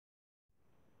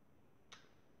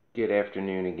Good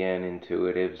afternoon again,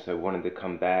 Intuitives. I wanted to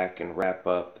come back and wrap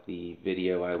up the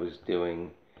video I was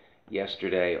doing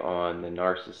yesterday on the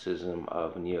narcissism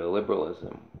of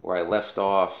neoliberalism. Where I left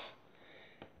off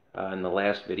in the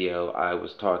last video, I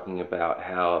was talking about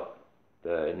how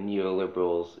the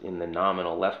neoliberals in the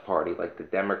nominal left party, like the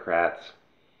Democrats,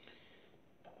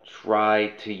 try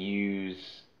to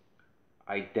use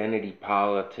identity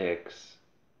politics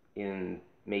in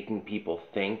making people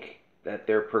think that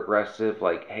they're progressive.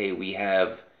 Like, hey, we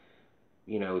have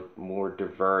more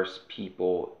diverse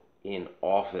people in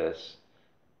office,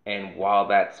 and while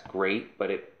that's great, but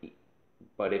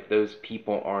if those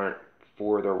people aren't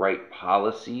for the right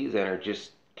policies and are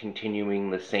just continuing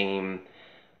the same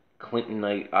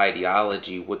Clintonite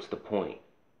ideology, what's the point?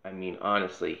 I mean,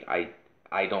 honestly,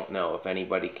 I don't know. If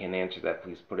anybody can answer that,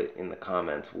 please put it in the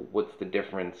comments. What's the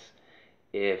difference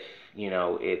if,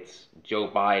 it's Joe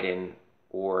Biden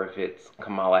or if it's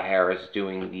Kamala Harris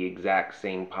doing the exact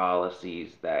same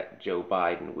policies that Joe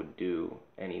Biden would do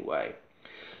anyway?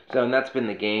 So, and that's been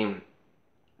the game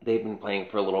they've been playing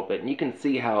for a little bit. And you can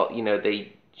see how,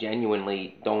 they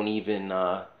genuinely don't even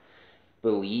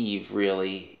believe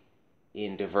really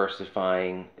in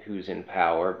diversifying who's in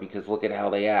power, because look at how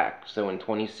they act. So in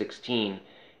 2016,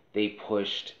 they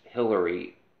pushed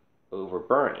Hillary over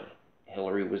Bernie.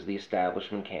 Hillary was the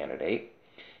establishment candidate,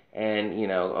 and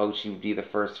she would be the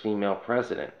first female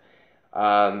president.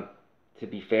 Um, to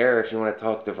be fair, if you want to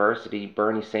talk diversity,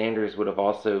 Bernie Sanders would have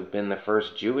also been the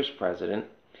first Jewish president.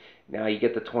 Now you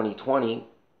get to 2020,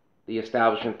 the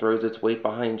establishment throws its weight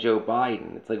behind Joe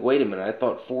Biden. It's like, wait a minute, I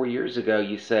thought 4 years ago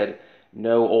you said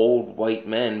no old white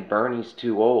men, Bernie's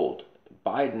too old.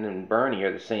 Biden and Bernie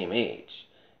are the same age,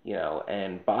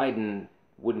 and Biden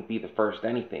wouldn't be the first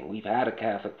anything. We've had a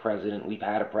Catholic president, we've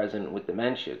had a president with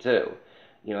dementia too.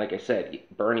 Like I said,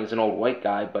 Bernie's an old white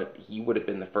guy, but he would have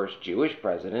been the first Jewish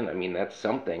president. I mean, that's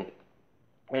something.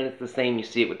 And it's the same, you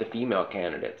see it with the female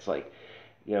candidates. Like,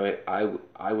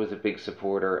 I was a big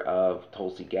supporter of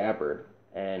Tulsi Gabbard,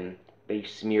 and they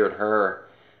smeared her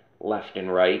left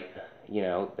and right.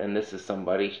 And this is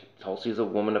somebody, Tulsi's a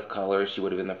woman of color. She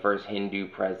would have been the first Hindu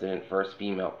president, first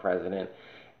female president,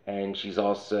 and she's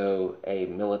also a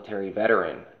military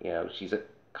veteran. She's a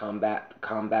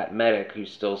combat medic who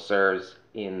still serves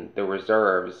in the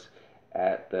reserves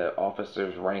at the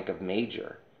officer's rank of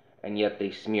major. And yet they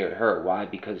smeared her. Why?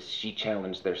 Because she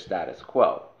challenged their status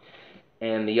quo.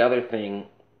 And the other thing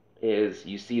is,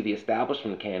 you see the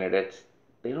establishment candidates,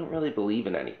 they don't really believe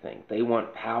in anything. They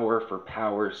want power for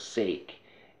power's sake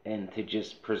and to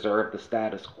just preserve the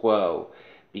status quo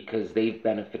because they've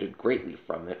benefited greatly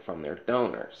from it from their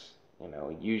donors.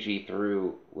 Usually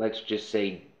through, let's just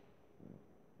say,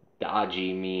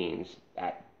 dodgy means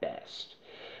at best.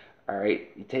 All right,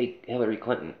 you take Hillary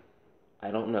Clinton.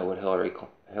 I don't know what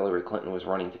Hillary Clinton was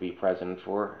running to be president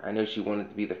for. I know she wanted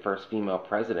to be the first female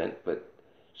president, but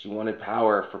she wanted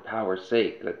power for power's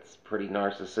sake. That's pretty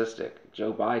narcissistic.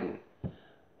 Joe Biden,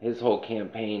 his whole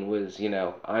campaign was,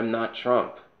 I'm not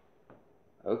Trump.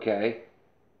 Okay.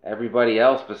 Everybody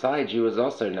else besides you is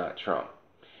also not Trump.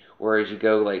 Whereas you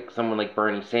go like someone like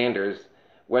Bernie Sanders,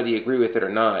 whether you agree with it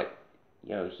or not,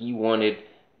 he wanted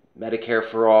Medicare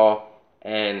for all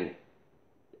and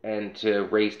to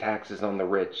raise taxes on the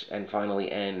rich and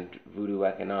finally end voodoo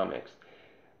economics.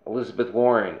 Elizabeth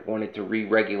Warren wanted to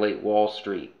re-regulate Wall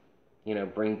Street,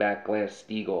 bring back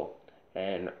Glass-Steagall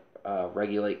and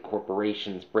regulate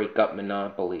corporations, break up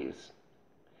monopolies.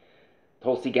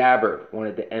 Tulsi Gabbard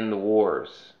wanted to end the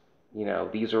wars.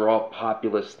 These are all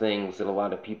populist things that a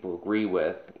lot of people agree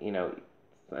with,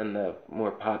 and the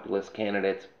more populist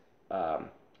candidates,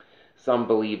 some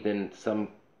believed in some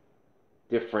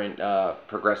different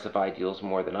progressive ideals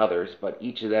more than others, but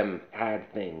each of them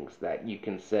had things that you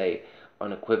can say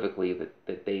unequivocally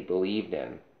that they believed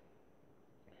in.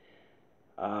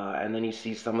 And then you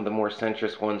see some of the more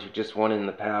centrist ones who just want in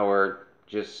the power,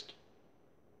 just,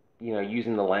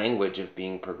 using the language of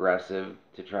being progressive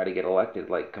to try to get elected.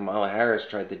 Like Kamala Harris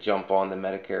tried to jump on the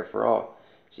Medicare for all.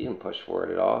 She didn't push for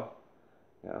it at all.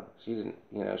 She didn't,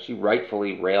 she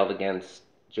rightfully railed against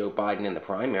Joe Biden in the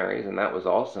primaries, and that was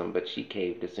awesome, but she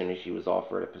caved as soon as she was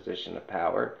offered a position of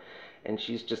power. And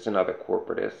she's just another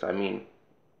corporatist. I mean,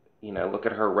 look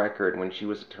at her record. When she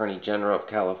was Attorney General of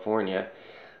California,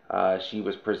 she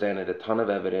was presented a ton of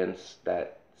evidence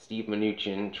that Steve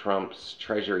Mnuchin, Trump's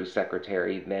Treasury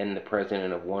Secretary, then the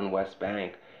president of One West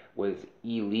Bank, was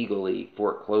illegally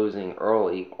foreclosing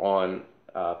early on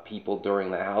people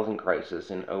during the housing crisis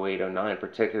in 08-09,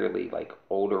 particularly like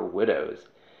older widows.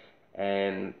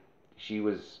 And she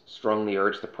was strongly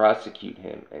urged to prosecute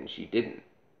him, and she didn't.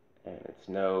 And it's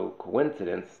no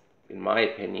coincidence in my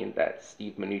opinion, that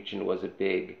Steve Mnuchin was a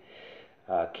big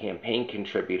campaign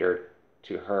contributor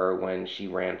to her when she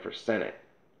ran for Senate.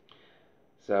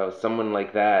 So someone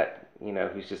like that,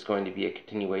 who's just going to be a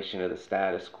continuation of the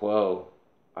status quo,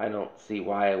 I don't see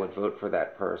why I would vote for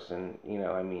that person.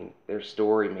 I mean, their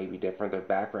story may be different, their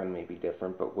background may be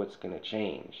different, but what's going to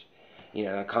change?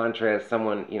 In contrast,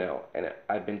 someone, and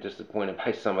I've been disappointed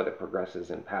by some of the progressives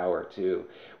in power too,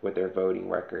 with their voting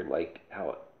record, like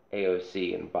how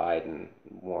AOC and Biden,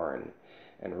 Warren,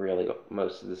 and really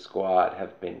most of the squad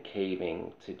have been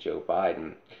caving to Joe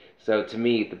Biden. So to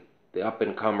me, the up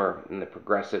and comer in the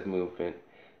progressive movement,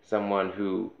 someone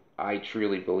who I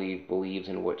truly believe believes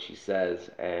in what she says,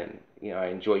 and I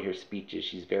enjoy her speeches.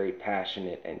 She's very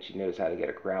passionate and she knows how to get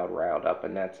a crowd riled up,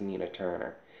 and that's Nina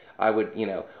Turner. I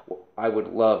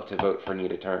would love to vote for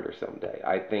Nina Turner someday.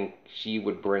 I think she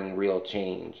would bring real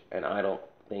change, and I don't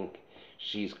think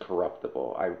she's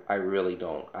corruptible. I really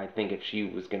don't. I think if she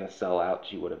was going to sell out,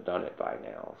 she would have done it by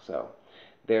now. So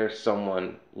there's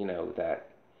someone, that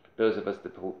those of us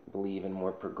that believe in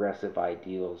more progressive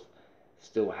ideals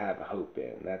still have hope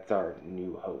in. That's our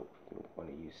new hope. If you want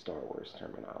to use Star Wars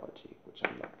terminology, which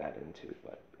I'm not that into,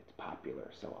 but it's popular,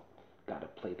 so I've got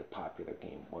to play the popular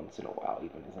game once in a while,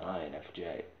 even as an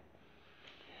INFJ.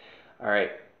 All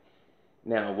right.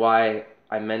 Now, why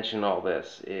I mention all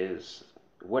this is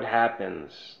what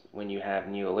happens when you have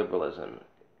neoliberalism.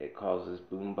 It causes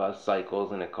boom-bust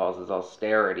cycles, and it causes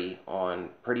austerity on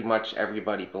pretty much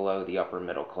everybody below the upper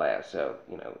middle class. So,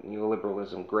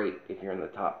 neoliberalism, great if you're in the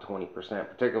top 20%,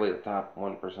 particularly the top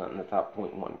 1% and the top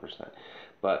 0.1%.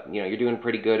 But, you're doing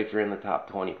pretty good if you're in the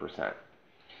top 20%.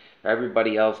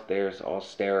 Everybody else, there's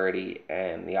austerity,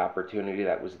 and the opportunity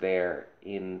that was there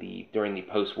during the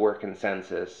post-war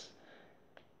consensus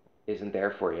isn't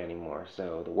there for you anymore.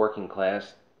 So the working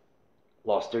class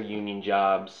lost their union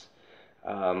jobs.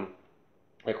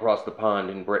 Across the pond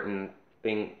in Britain,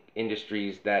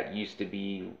 industries that used to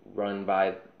be run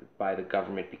by the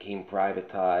government became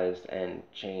privatized and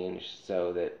changed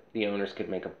so that the owners could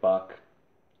make a buck.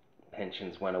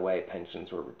 Pensions went away,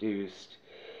 pensions were reduced.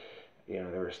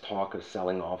 There was talk of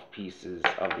selling off pieces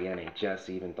of the NHS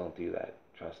even. Don't do that.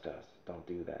 Trust us. Don't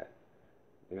do that.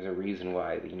 There's a reason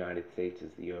why the United States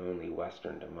is the only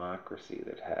Western democracy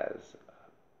that has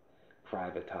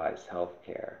privatized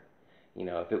healthcare.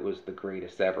 If it was the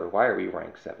greatest ever, why are we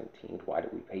ranked 17th? Why do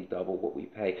we pay double what we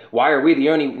pay? Why are we the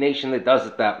only nation that does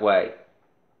it that way?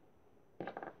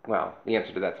 Well, the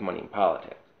answer to that's money in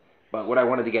politics. But what I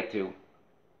wanted to get to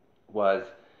was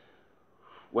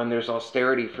when there's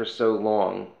austerity for so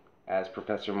long, as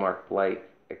Professor Mark Blight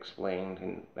explained,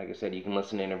 and like I said, you can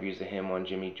listen to interviews of him on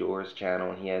Jimmy Jore's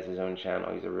channel, and he has his own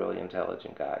channel. He's a really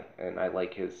intelligent guy, and I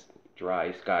like his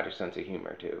dry Scottish sense of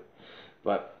humor too.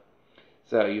 But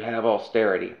so you have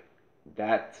austerity.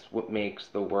 That's what makes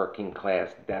the working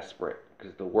class desperate,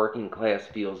 because the working class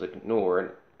feels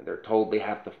ignored. They're told they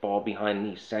have to fall behind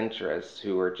these centrists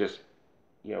who are just,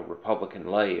 Republican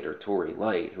light or Tory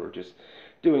light, who are just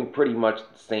doing pretty much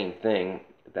the same thing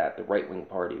that the right-wing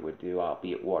party would do,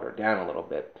 albeit watered down a little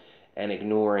bit, and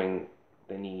ignoring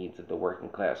the needs of the working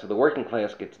class. So the working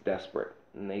class gets desperate,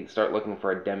 and they start looking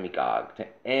for a demagogue, to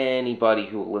anybody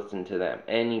who will listen to them,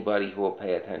 anybody who will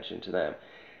pay attention to them.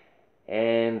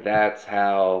 And that's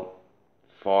how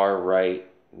far-right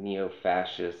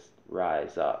neo-fascists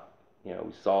rise up. We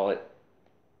saw it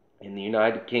in the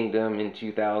United Kingdom in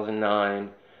 2009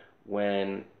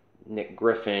 when Nick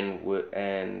Griffin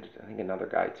and I think another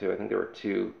guy too. I think there were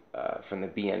two from the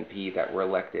BNP that were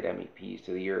elected MEPs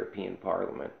to the European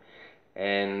Parliament.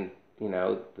 And,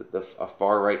 a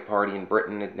far-right party in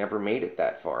Britain had never made it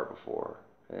that far before.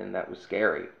 And that was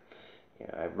scary.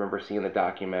 I remember seeing the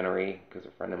documentary because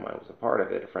a friend of mine was a part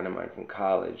of it. A friend of mine from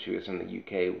college who was from the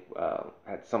UK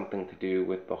had something to do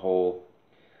with the whole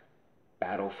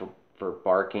Battle for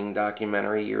Barking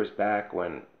documentary years back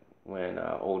when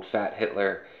old fat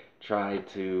Hitler tried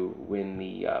to win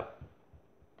the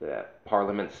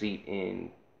parliament seat in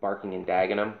Barking and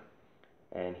Dagenham,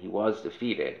 and he was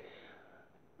defeated.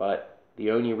 But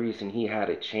the only reason he had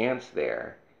a chance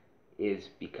there is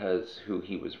because who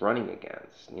he was running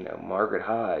against. Margaret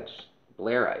Hodge,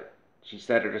 Blairite. She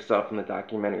said it herself in the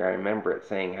documentary. I remember it,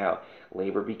 saying how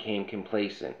Labor became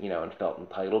complacent, and felt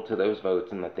entitled to those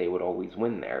votes and that they would always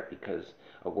win there because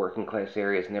a working class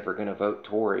area is never going to vote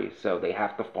Tory, so they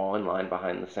have to fall in line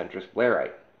behind the centrist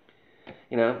Blairite.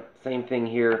 Same thing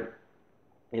here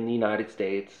in the United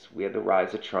States. We had the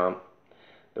rise of Trump.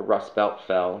 The Rust Belt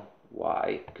fell.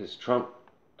 Why? Because Trump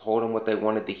told them what they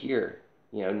wanted to hear.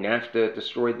 NAFTA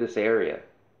destroyed this area.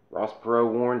 Ross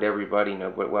Perot warned everybody,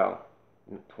 but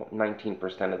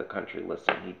 19% of the country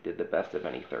listened. He did the best of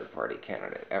any third-party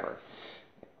candidate ever.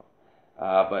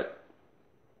 But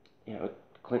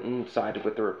Clinton sided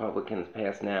with the Republicans,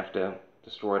 passed NAFTA,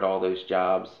 destroyed all those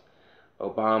jobs.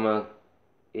 Obama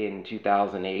in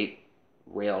 2008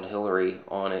 railed Hillary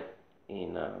on it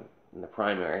in the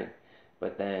primary,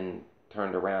 but then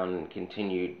turned around and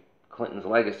continued Clinton's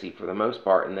legacy for the most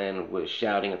part, and then was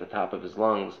shouting at the top of his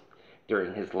lungs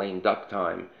during his lame duck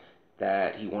time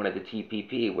that he wanted the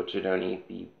TPP, which would only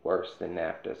be worse than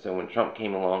NAFTA. So when Trump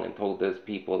came along and told those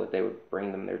people that they would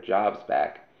bring them their jobs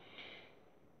back,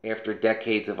 after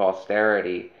decades of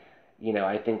austerity,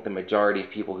 I think the majority of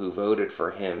people who voted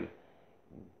for him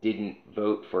didn't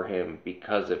vote for him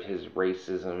because of his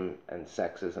racism and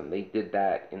sexism. They did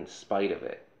that in spite of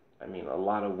it. I mean, a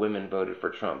lot of women voted for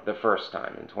Trump the first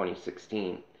time in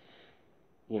 2016.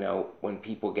 When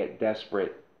people get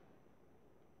desperate,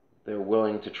 they're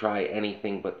willing to try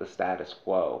anything but the status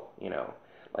quo.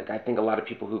 Like, I think a lot of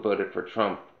people who voted for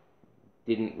Trump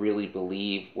didn't really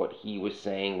believe what he was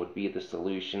saying would be the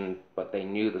solution, but they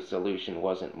knew the solution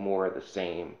wasn't more of the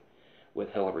same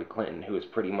with Hillary Clinton, who was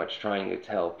pretty much trying to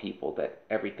tell people that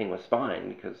everything was fine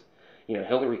because,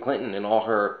 Hillary Clinton and all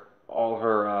her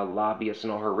lobbyists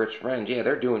and all her rich friends, yeah,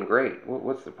 they're doing great.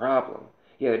 What's the problem?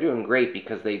 Yeah, they're doing great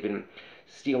because they've been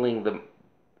stealing the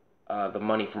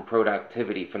money from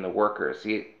productivity from the workers.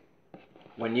 See,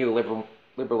 when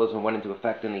neoliberalism went into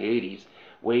effect in the 80s,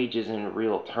 wages in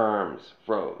real terms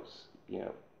froze.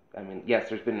 I mean, yes,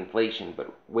 there's been inflation,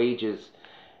 but wages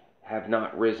have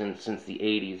not risen since the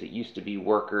 80s. It used to be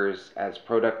workers, as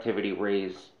productivity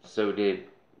raised, so did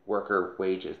worker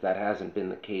wages. That hasn't been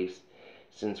the case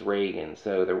since Reagan.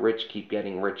 So the rich keep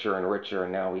getting richer and richer,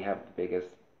 and now we have the biggest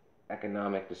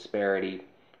economic disparity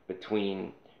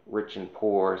between rich and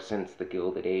poor since the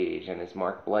Gilded Age. And as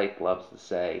Mark Blyth loves to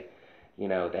say,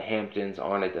 the Hamptons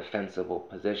aren't a defensible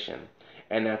position.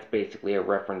 And that's basically a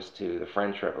reference to the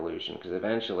French Revolution, because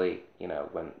eventually,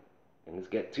 when things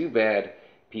get too bad,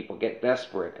 people get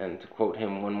desperate. And to quote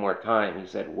him one more time, he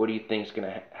said, "What do you think is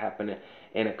going to happen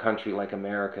in a country like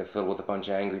America filled with a bunch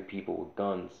of angry people with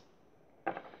guns?"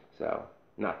 So,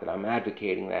 not that I'm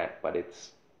advocating that, but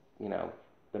it's,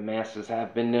 the masses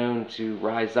have been known to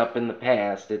rise up in the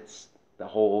past. It's the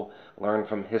whole learn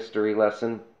from history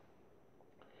lesson.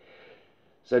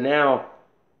 So now,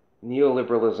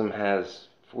 neoliberalism has,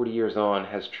 40 years on,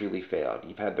 has truly failed.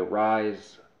 You've had the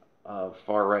rise of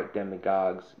far-right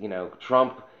demagogues.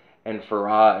 Trump and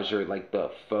Farage are like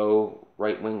the faux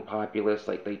right-wing populists.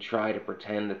 Like, they try to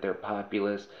pretend that they're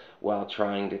populist while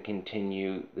trying to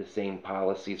continue the same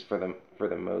policies for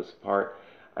the most part.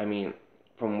 I mean,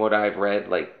 from what I've read,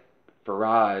 like,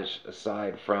 Farage,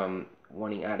 aside from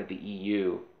wanting out of the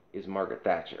EU, is Margaret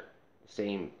Thatcher.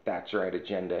 Same Thatcherite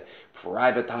agenda.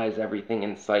 Privatize everything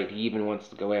in sight. He even wants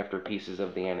to go after pieces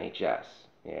of the NHS.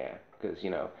 Yeah, because,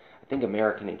 I think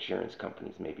American insurance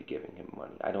companies may be giving him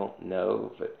money. I don't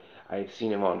know, but I've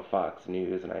seen him on Fox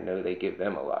News, and I know they give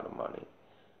them a lot of money.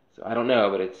 So I don't know,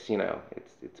 but it's,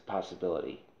 it's a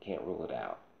possibility. Can't rule it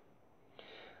out.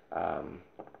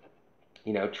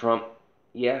 Trump,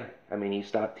 yeah, I mean, he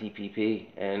stopped TPP,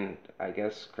 and I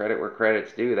guess credit where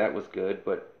credit's due, that was good.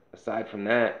 But aside from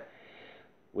that,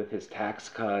 with his tax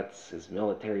cuts, his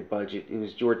military budget, it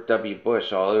was George W.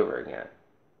 Bush all over again.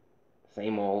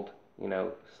 Same old,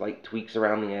 slight tweaks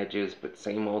around the edges, but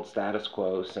same old status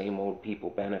quo, same old people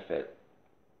benefit.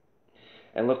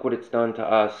 And look what it's done to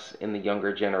us in the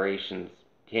younger generations.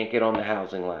 Can't get on the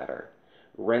housing ladder.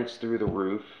 Rents through the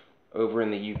roof. Over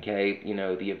in the UK,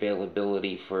 the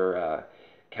availability for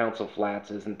council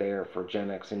flats isn't there for Gen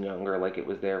X and younger like it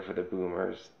was there for the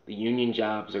boomers. The union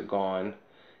jobs are gone.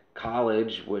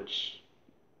 College, which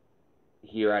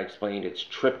here I explained it's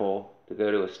triple to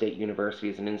go to a state university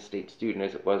as an in-state student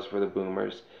as it was for the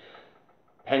boomers.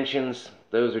 Pensions,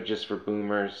 those are just for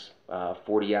boomers.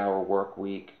 40-hour work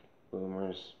week,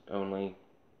 boomers only.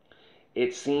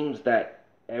 It seems that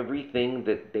everything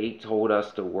that they told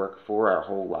us to work for our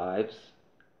whole lives,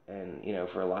 and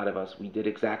for a lot of us, we did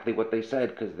exactly what they said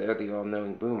because they're the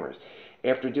all-knowing boomers.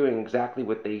 After doing exactly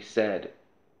what they said,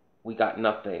 we got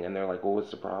nothing, and they're like, "Well,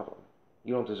 what's the problem?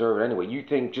 You don't deserve it anyway. You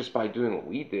think just by doing what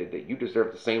we did that you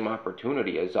deserve the same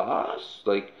opportunity as us?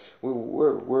 Like,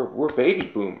 we're baby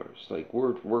boomers. Like,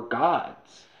 we're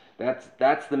gods."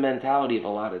 That's the mentality of a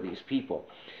lot of these people.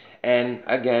 And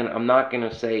again, I'm not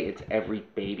gonna say it's every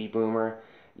baby boomer.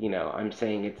 I'm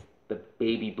saying it's the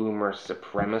baby boomer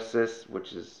supremacists,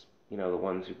 which is the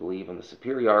ones who believe in the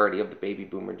superiority of the baby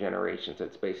boomer generation. So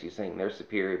it's basically saying they're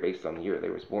superior based on the year they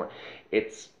was born.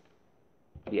 It's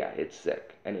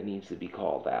sick, and it needs to be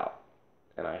called out.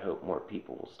 And I hope more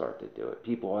people will start to do it.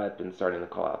 People have been starting to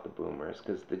call out the boomers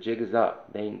because the jig is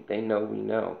up. They know we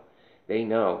know. They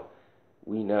know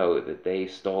we know that they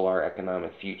stole our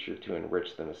economic future to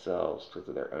enrich themselves because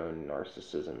of their own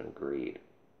narcissism and greed.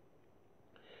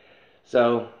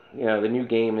 So, the new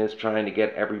game is trying to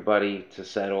get everybody to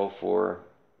settle for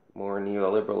more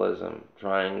neoliberalism,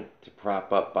 trying to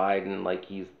prop up Biden like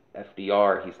he's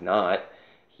FDR. He's not.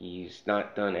 He's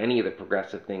not done any of the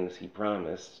progressive things he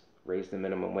promised. Raise the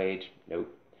minimum wage?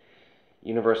 Nope.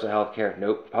 Universal health care?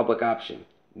 Nope. Public option?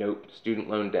 Nope. Student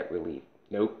loan debt relief?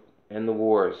 Nope. End the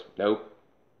wars? Nope.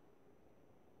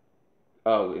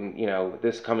 Oh, and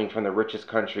this coming from the richest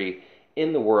country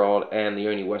in the world and the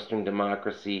only Western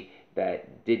democracy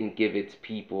that didn't give its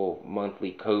people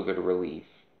monthly COVID relief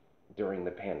during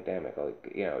the pandemic.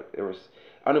 Like, there was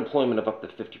unemployment of up to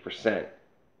 50%.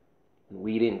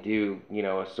 We didn't do,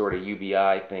 a sort of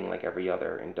UBI thing like every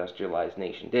other industrialized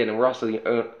nation did. And we're also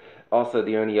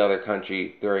the only other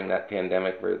country during that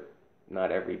pandemic where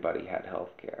not everybody had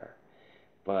health care.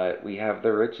 But we have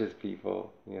the richest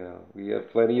people, We have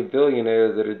plenty of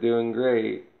billionaires that are doing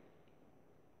great.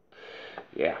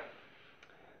 Yeah.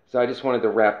 So I just wanted to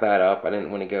wrap that up. I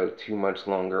didn't want to go too much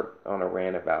longer on a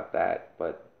rant about that,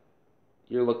 but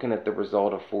you're looking at the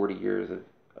result of 40 years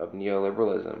of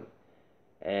neoliberalism.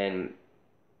 And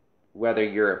whether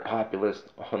you're a populist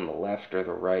on the left or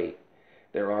the right,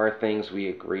 there are things we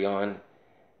agree on,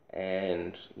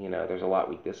 and there's a lot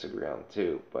we disagree on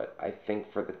too. But I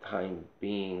think for the time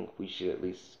being, we should at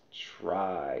least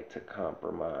try to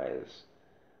compromise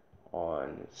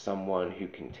on someone who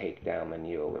can take down the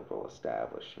neoliberal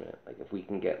establishment. Like if we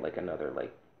can get like another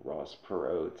like Ross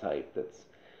Perot type that's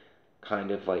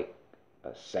kind of like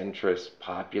a centrist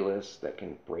populist that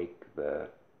can break the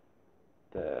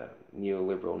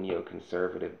neoliberal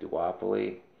neoconservative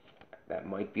duopoly, that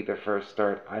might be the first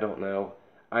start. I don't know.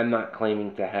 I'm not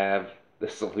claiming to have the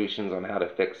solutions on how to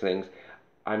fix things.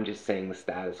 I'm just saying the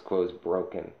status quo is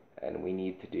broken and we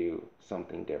need to do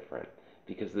something different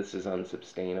because this is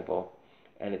unsustainable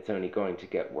and it's only going to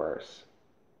get worse.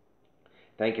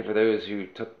 Thank you for those who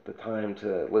took the time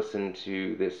to listen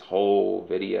to this whole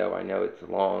video. I know it's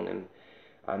long and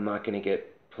I'm not going to get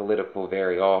political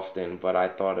very often, but I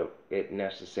thought it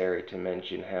necessary to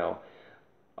mention how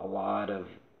a lot of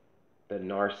the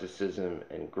narcissism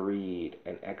and greed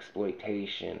and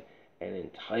exploitation and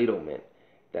entitlement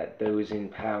that those in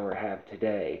power have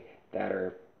today that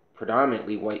are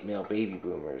predominantly white male baby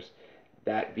boomers,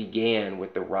 that began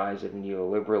with the rise of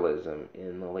neoliberalism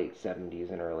in the late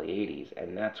 70s and early 80s.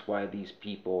 And that's why these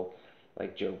people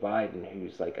like Joe Biden,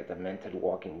 who's like a demented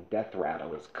walking death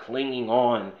rattle, is clinging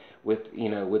on with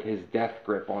his death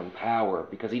grip on power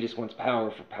because he just wants power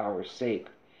for power's sake.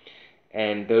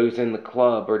 And those in the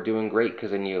club are doing great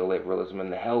because of neoliberalism,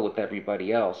 and the hell with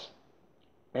everybody else.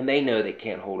 And they know they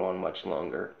can't hold on much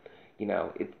longer.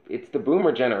 It's the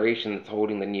boomer generation that's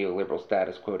holding the neoliberal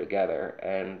status quo together,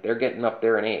 and they're getting up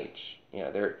there in age.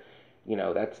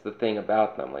 That's the thing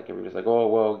about them. Like everybody's like, oh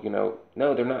well,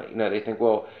 no, they're not. They think,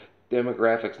 well,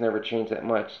 demographics never change that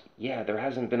much. Yeah, there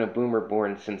hasn't been a boomer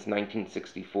born since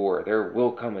 1964. There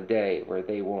will come a day where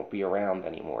they won't be around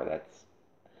anymore.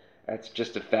 That's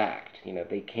just a fact.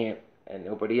 They can't, and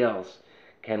nobody else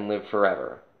can live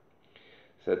forever.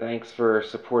 So thanks for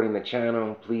supporting the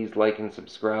channel. Please like and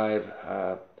subscribe.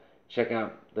 Check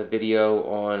out the video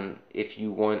on if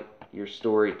you want your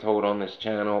story told on this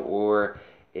channel, or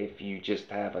if you just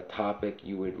have a topic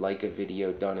you would like a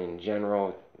video done in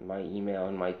general. My email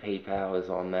and my PayPal is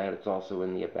on that. It's also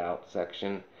in the About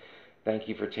section. Thank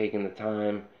you for taking the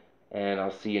time, and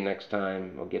I'll see you next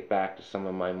time. I'll get back to some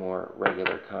of my more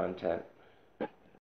regular content.